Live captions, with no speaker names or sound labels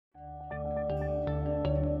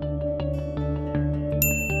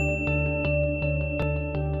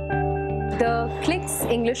The CLIx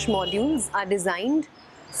English modules are designed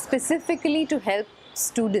specifically to help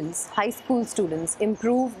students, high school students,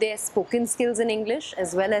 improve their spoken skills in English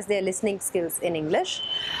as well as their listening skills in English.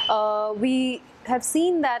 We have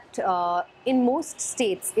seen that in most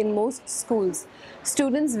states, in most schools,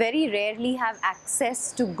 students very rarely have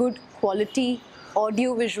access to good quality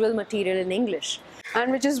audio-visual material in English.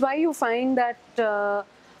 And which is why you find that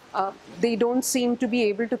they don't seem to be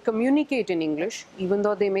able to communicate in English, even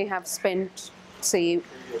though they may have spent, say,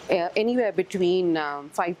 anywhere between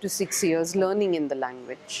 5 to 6 years learning in the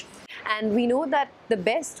language. And we know that the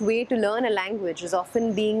best way to learn a language is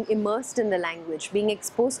often being immersed in the language, being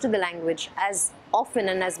exposed to the language as often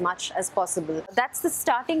and as much as possible. That's the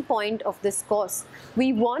starting point of this course.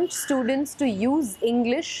 We want students to use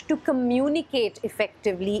English to communicate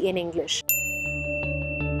effectively in English.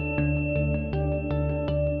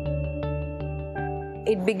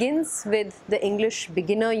 It begins with the English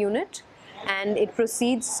beginner unit and it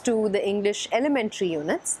proceeds to the English elementary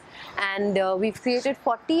units, and we've created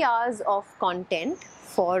 40 hours of content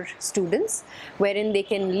for students wherein they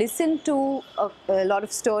can listen to a lot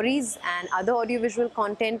of stories and other audiovisual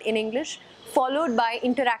content in English, followed by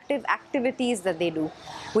interactive activities that they do,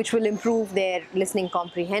 which will improve their listening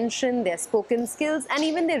comprehension, their spoken skills, and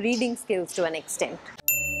even their reading skills to an extent.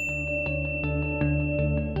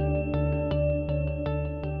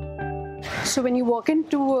 So when you walk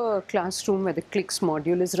into a classroom where the CLIx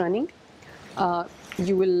module is running,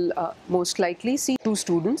 you will most likely see two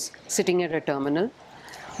students sitting at a terminal.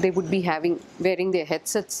 They would be wearing their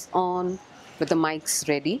headsets on with the mics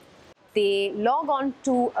ready. They log on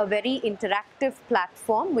to a very interactive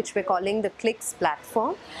platform, which we're calling the CLIx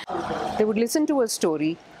platform. They would listen to a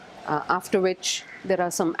story, after which there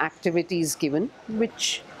are some activities given,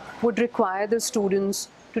 which would require the students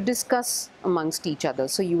to discuss amongst each other.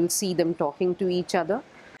 So you will see them talking to each other.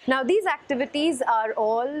 Now these activities are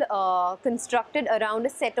all constructed around a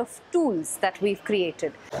set of tools that we've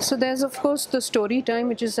created. So there's of course the story time,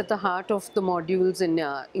 which is at the heart of the modules in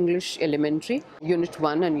English Elementary, Unit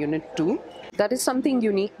 1 and Unit 2. That is something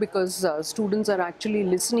unique because students are actually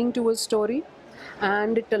listening to a story,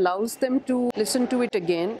 and it allows them to listen to it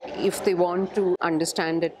again if they want to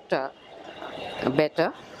understand it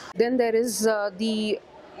better. Then there is the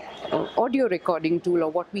audio recording tool,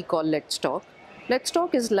 or what we call Let's Talk. Let's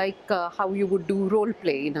Talk is like how you would do role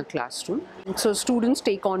play in a classroom. So students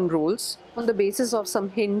take on roles on the basis of some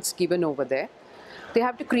hints given over there. They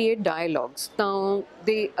have to create dialogues. Now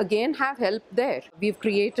they again have help there. We've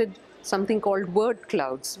created something called word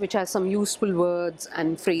clouds, which has some useful words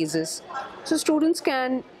and phrases. So students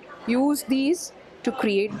can use these to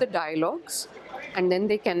create the dialogues, and then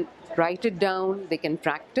they can write it down, they can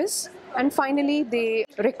practice, and finally they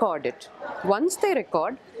record it. Once they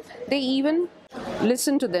record, they even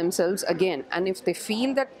listen to themselves again, and if they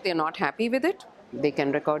feel that they're not happy with it, they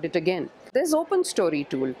can record it again. There's Open Story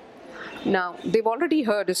tool. Now they've already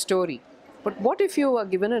heard a story, but what if you are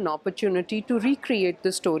given an opportunity to recreate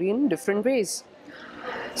the story in different ways?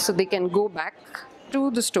 So they can go back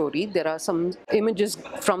to the story. There are some images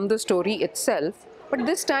from the story itself, but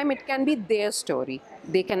this time it can be their story.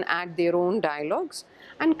 They can add their own dialogues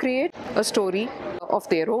and create a story of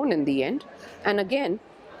their own in the end. And again,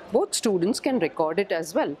 both students can record it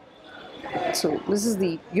as well. So this is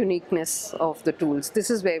the uniqueness of the tools. This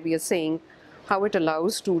is where we are saying how it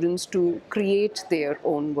allows students to create their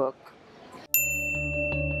own work.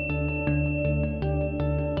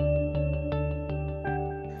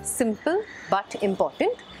 Simple but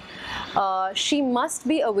important. She must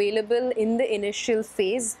be available in the initial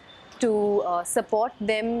phase to support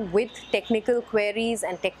them with technical queries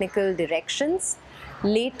and technical directions.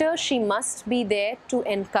 Later, she must be there to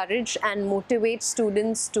encourage and motivate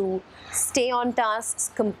students to stay on tasks,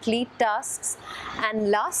 complete tasks. And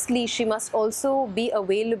lastly, she must also be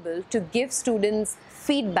available to give students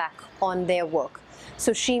feedback on their work.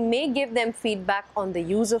 So she may give them feedback on the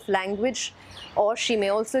use of language, or she may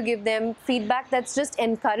also give them feedback that's just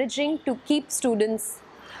encouraging to keep students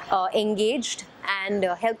engaged and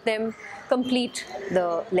help them complete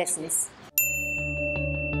the lessons.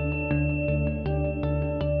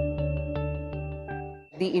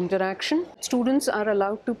 The interaction, students are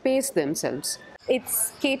allowed to pace themselves.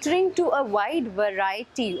 It's catering to a wide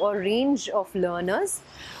variety or range of learners.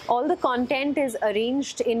 All the content is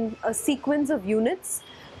arranged in a sequence of units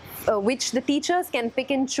which the teachers can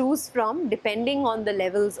pick and choose from depending on the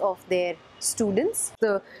levels of their students.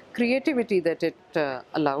 The creativity that it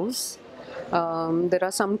allows. There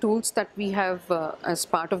are some tools that we have as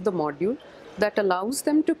part of the module that allows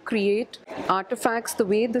them to create artifacts the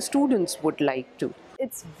way the students would like to.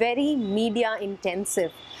 it's very media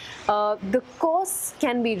intensive. The course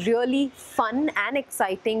can be really fun and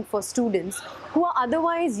exciting for students who are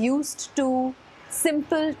otherwise used to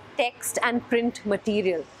simple text and print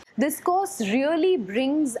material. This course really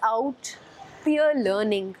brings out peer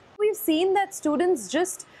learning. We've seen that students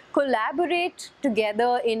just collaborate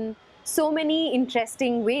together in so many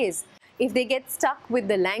interesting ways. If they get stuck with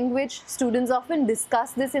the language, students often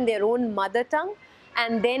discuss this in their own mother tongue,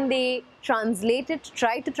 and then they translate it,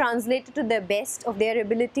 try to translate it to the best of their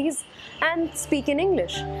abilities and speak in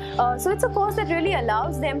English. So it's a course that really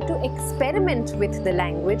allows them to experiment with the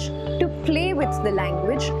language, to play with the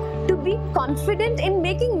language, to be confident in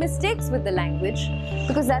making mistakes with the language,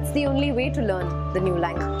 because that's the only way to learn the new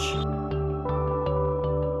language.